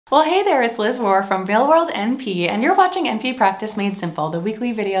Well, hey there, it's Liz Rohr from Real World NP, and you're watching NP Practice Made Simple, the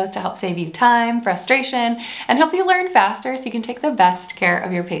weekly videos to help save you time, frustration, and help you learn faster so you can take the best care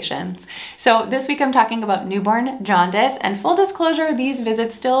of your patients. So this week I'm talking about newborn jaundice, and full disclosure, these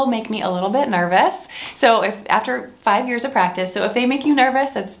visits still make me a little bit nervous. So if after 5 years of practice, so if they make you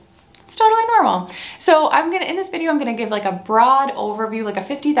nervous, it's totally normal. So in this video, I'm gonna give like a broad overview, like a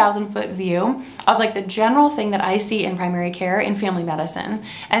 50,000 foot view of like the general thing that I see in primary care in family medicine.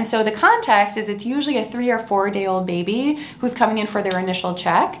 And so the context is it's usually a 3 or 4 day old baby who's coming in for their initial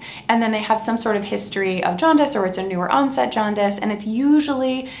check. And then they have some sort of history of jaundice, or it's a newer onset jaundice. And it's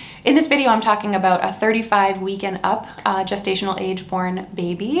usually, in this video, I'm talking about a 35 week and up gestational age born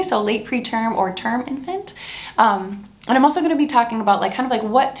baby. So late preterm or term infant. And I'm also going to be talking about like kind of like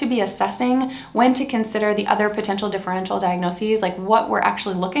what to be assessing, when to consider the other potential differential diagnoses, like what we're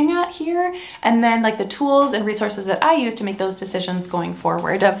actually looking at here, and then like the tools and resources that I use to make those decisions going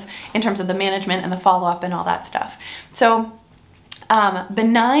forward in terms of the management and the follow-up and all that stuff. So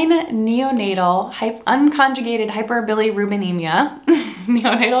benign neonatal unconjugated hyperbilirubinemia,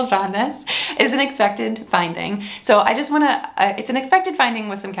 neonatal jaundice, is an expected finding. So I just want to, it's an expected finding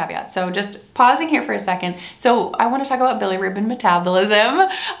with some caveats. So just pausing here for a second. So I want to talk about bilirubin metabolism.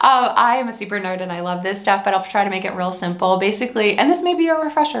 I am a super nerd and I love this stuff, but I'll try to make it real simple. Basically, and this may be a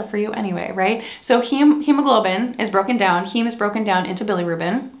refresher for you anyway, right? So hemoglobin is broken down. Heme is broken down into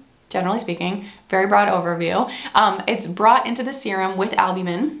bilirubin. Generally speaking, very broad overview. It's brought into the serum with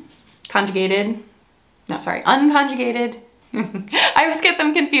albumin, unconjugated. I always get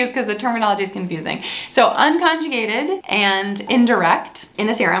them confused because the terminology is confusing. So unconjugated and indirect in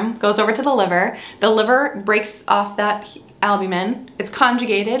the serum goes over to the liver. The liver breaks off that albumin. It's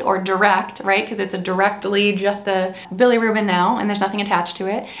conjugated or direct, right? Because it's directly just the bilirubin now and there's nothing attached to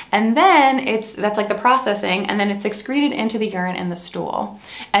it. And then that's like the processing, and then it's excreted into the urine and the stool.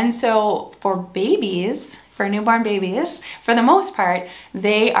 And so for babies, for newborn babies, for the most part,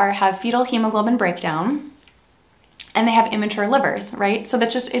 they have fetal hemoglobin breakdown. And they have immature livers, right? So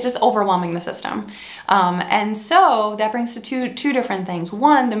it's just overwhelming the system. And so that brings to two different things.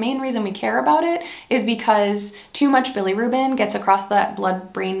 One, the main reason we care about it is because too much bilirubin gets across that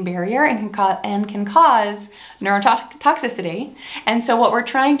blood-brain barrier and can cause neurotoxicity. And so what we're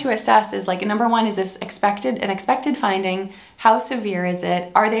trying to assess is like, number one, is this an expected finding? How severe is it?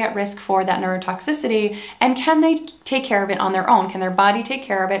 Are they at risk for that neurotoxicity? And can they take care of it on their own? Can their body take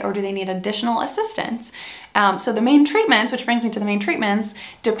care of it, or do they need additional assistance? So the main treatments, which brings me to the main treatments,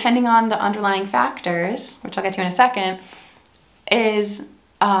 depending on the underlying factors, which I'll get to in a second, is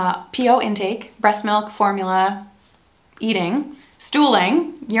PO intake, breast milk, formula, eating,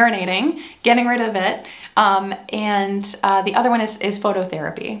 stooling, urinating, getting rid of it, and the other one is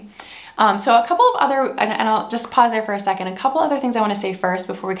phototherapy. So a couple of other, and I'll just pause there for a second, a couple other things I want to say first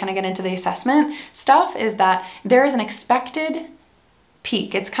before we kind of get into the assessment stuff is that there is an expected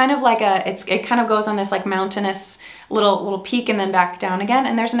peak. It's kind of like it kind of goes on this like mountainous little peak and then back down again.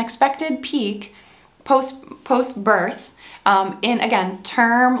 And there's an expected peak post birth in, again,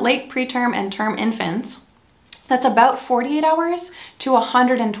 late preterm and term infants. That's about 48 hours to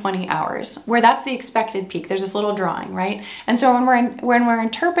 120 hours, where that's the expected peak. There's this little drawing, right? And so when we're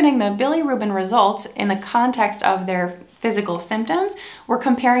interpreting the bilirubin results in the context of their physical symptoms, we're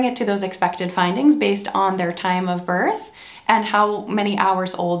comparing it to those expected findings based on their time of birth and how many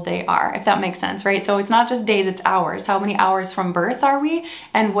hours old they are, if that makes sense, right? So it's not just days, it's hours. How many hours from birth are we?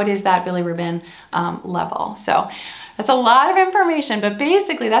 And what is that bilirubin level? So that's a lot of information, but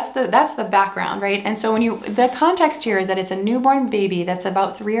basically that's the background, right? And so the context here is that it's a newborn baby that's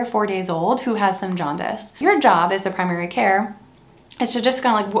about 3 or 4 days old who has some jaundice. Your job as the primary care is to just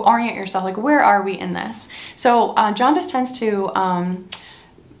kind of like orient yourself, like where are we in this? So jaundice tends to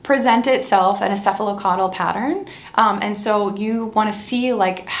present itself in a cephalocaudal pattern. And so you want to see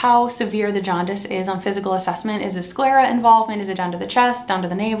like how severe the jaundice is on physical assessment. Is there sclera involvement? Is it down to the chest, down to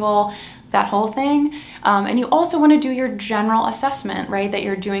the navel, that whole thing? And you also want to do your general assessment, right, that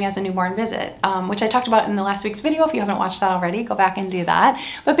you're doing as a newborn visit, which I talked about in the last week's video. If you haven't watched that already, go back and do that.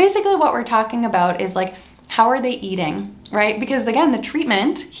 But basically what we're talking about is like, how are they eating, right? Because again, the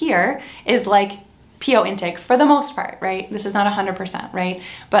treatment here is like PO intake for the most part, right? This is not 100%, right?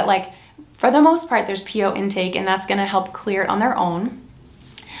 But like for the most part, there's PO intake, and that's going to help clear it on their own.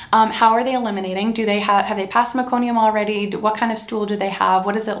 How are they eliminating? Have they passed meconium already? What kind of stool do they have?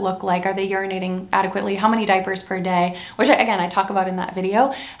 What does it look like? Are they urinating adequately? How many diapers per day? Which again, I talk about in that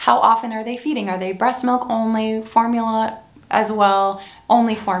video. How often are they feeding? Are they breast milk only, formula, as well,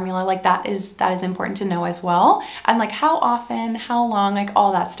 only formula, like that is important to know as well. And like how often, how long, like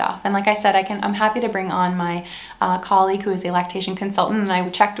all that stuff. And like I said, I'm happy to bring on my colleague who is a lactation consultant, and I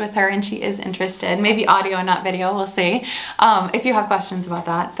checked with her and she is interested, maybe audio and not video, we'll see, if you have questions about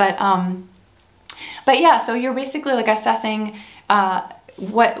that. But yeah, so you're basically like assessing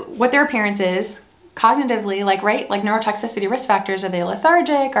what their appearance is, cognitively, like, right, like neurotoxicity risk factors. Are they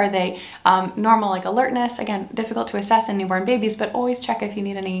lethargic? Are they normal, like alertness? Again, difficult to assess in newborn babies, but always check if you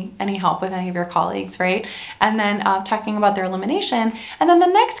need any help with any of your colleagues, right? And then talking about their elimination. And then the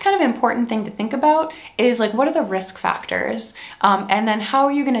next kind of important thing to think about is like, what are the risk factors? And then how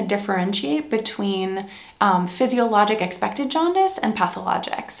are you going to differentiate between physiologic expected jaundice and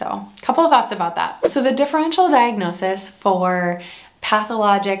pathologic? So a couple of thoughts about that. So the differential diagnosis for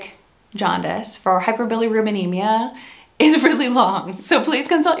pathologic jaundice, for hyperbilirubinemia, is really long. So please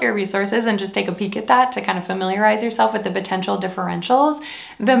consult your resources and just take a peek at that to kind of familiarize yourself with the potential differentials.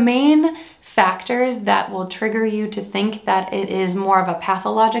 The main factors that will trigger you to think that it is more of a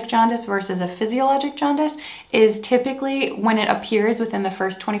pathologic jaundice versus a physiologic jaundice is typically when it appears within the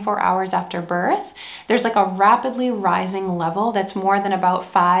first 24 hours after birth. There's like a rapidly rising level that's more than about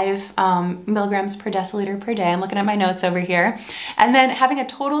 5 milligrams per deciliter per day. I'm looking at my notes over here. And then having a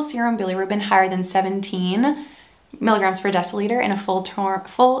total serum bilirubin higher than 17 milligrams per deciliter in a full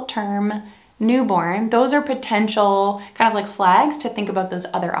term newborn. Those are potential kind of like flags to think about those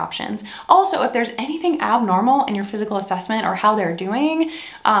other options. Also, if there's anything abnormal in your physical assessment or how they're doing,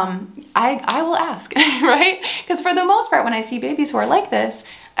 I will ask, right? Because for the most part, when I see babies who are like this,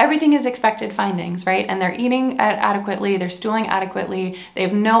 everything is expected findings, right? And they're eating adequately, they're stooling adequately, they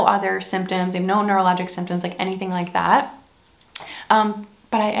have no other symptoms, they have no neurologic symptoms, like anything like that.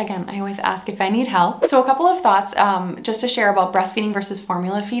 But I always ask if I need help. So a couple of thoughts just to share about breastfeeding versus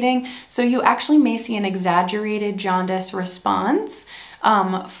formula feeding. So you actually may see an exaggerated jaundice response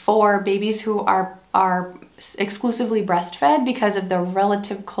for babies who are exclusively breastfed because of the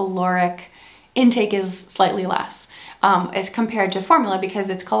relative caloric intake is slightly less as compared to formula because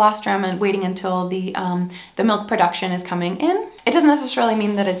it's colostrum and waiting until the milk production is coming in. It doesn't necessarily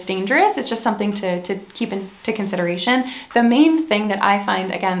mean that it's dangerous. It's just something to keep into consideration. The main thing that I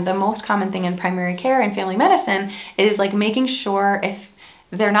find, again, the most common thing in primary care and family medicine is like making sure if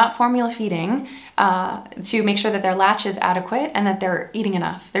they're not formula feeding, to make sure that their latch is adequate and that they're eating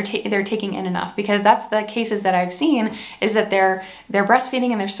enough. They're taking in enough, because that's the cases that I've seen is that they're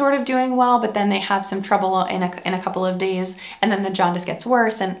breastfeeding and they're sort of doing well, but then they have some trouble in a couple of days, and then the jaundice gets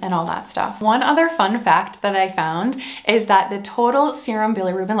worse and all that stuff. One other fun fact that I found is that the total serum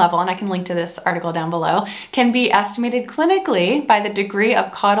bilirubin level, and I can link to this article down below, can be estimated clinically by the degree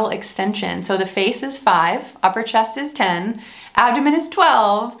of caudal extension. So the face is 5, upper chest is 10, abdomen is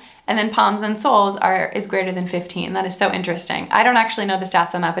 12, and then palms and soles is greater than 15. That is so interesting. I don't actually know the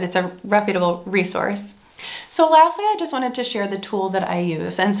stats on that, but it's a reputable resource. So lastly, I just wanted to share the tool that I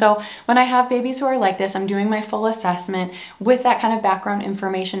use. And so when I have babies who are like this, I'm doing my full assessment with that kind of background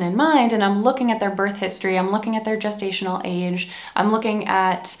information in mind, and I'm looking at their birth history, I'm looking at their gestational age, I'm looking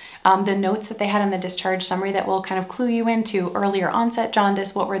at the notes that they had in the discharge summary that will kind of clue you into earlier onset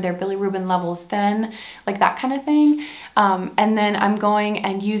jaundice, what were their bilirubin levels then, like that kind of thing. And then I'm going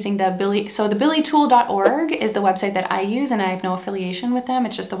and using the billytool.org is the website that I use, and I have no affiliation with them.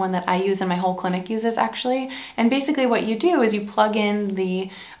 It's just the one that I use and my whole clinic uses actually. And basically what you do is you plug in the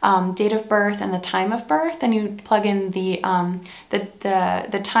date of birth and the time of birth, and you plug in the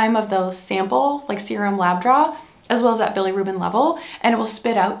time of the sample, like serum lab draw, as well as that bilirubin level, and it will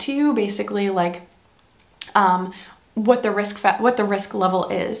spit out to you basically like what the risk level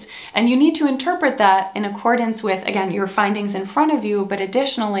is. And you need to interpret that in accordance with, again, your findings in front of you, but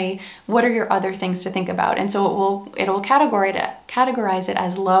additionally, what are your other things to think about? And so it will categorize it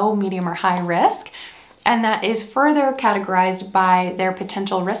as low, medium, or high risk. And that is further categorized by their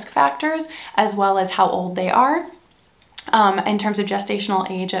potential risk factors as well as how old they are in terms of gestational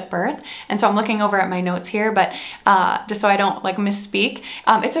age at birth. And so I'm looking over at my notes here, but just so I don't like misspeak,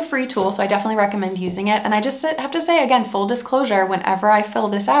 it's a free tool, so I definitely recommend using it. And I just have to say, again, full disclosure, whenever I fill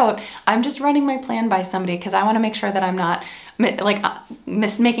this out, I'm just running my plan by somebody because I want to make sure that I'm not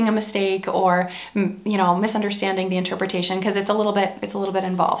making a mistake or misunderstanding the interpretation, because it's a little bit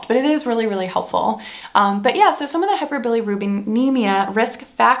involved, but it is really, really helpful. But yeah, so some of the hyperbilirubinemia risk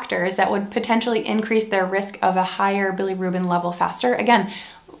factors that would potentially increase their risk of a higher bilirubin level faster. Again,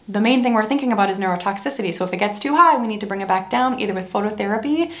 the main thing we're thinking about is neurotoxicity. So if it gets too high, we need to bring it back down either with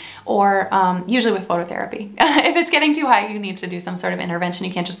phototherapy or usually with phototherapy. If it's getting too high, you need to do some sort of intervention.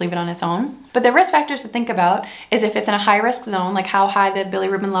 You can't just leave it on its own. But the risk factors to think about is if it's in a high risk zone, like how high the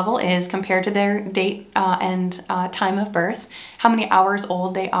bilirubin level is compared to their date and time of birth, how many hours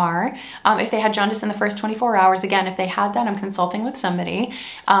old they are. If they had jaundice in the first 24 hours, again, if they had that, I'm consulting with somebody.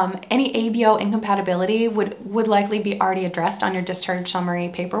 Any ABO incompatibility would likely be already addressed on your discharge summary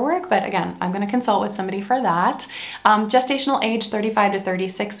paperwork, but again, I'm going to consult with somebody for that. Gestational age 35 to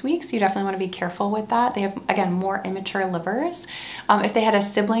 36 weeks, you definitely want to be careful with that. They have, again, more immature livers. If they had a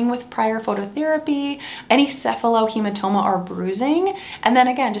sibling with prior phototherapy, any cephalohematoma or bruising, and then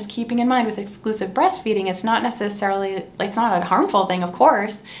again, just keeping in mind with exclusive breastfeeding, it's not necessarily, it's not a harmful thing, of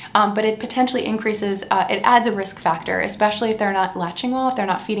course, but it potentially increases, it adds a risk factor, especially if they're not latching well, if they're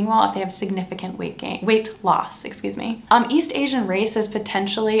not feeding well, if they have significant weight loss, excuse me. East Asian race is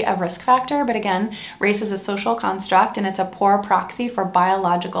potentially a risk factor, but again, race is a social construct and it's a poor proxy for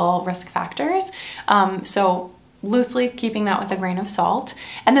biological risk factors. So loosely keeping that with a grain of salt.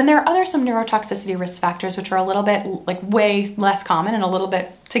 And then there are some neurotoxicity risk factors, which are a little bit like way less common and a little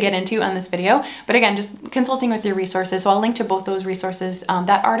bit to get into on this video. But again, just consulting with your resources. So I'll link to both those resources,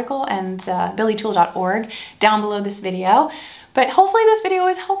 that article and billytool.org down below this video. But hopefully this video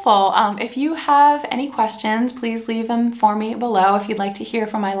is helpful. If you have any questions, please leave them for me below. If you'd like to hear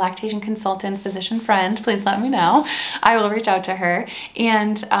from my lactation consultant physician friend, please let me know. I will reach out to her.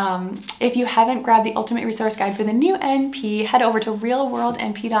 And if you haven't grabbed the Ultimate Resource Guide for the new NP, head over to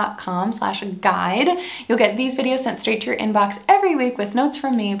realworldnp.com/guide. You'll get these videos sent straight to your inbox every week with notes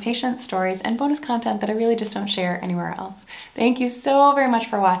from me, patient stories, and bonus content that I really just don't share anywhere else. Thank you so very much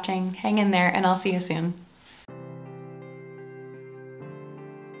for watching. Hang in there, and I'll see you soon.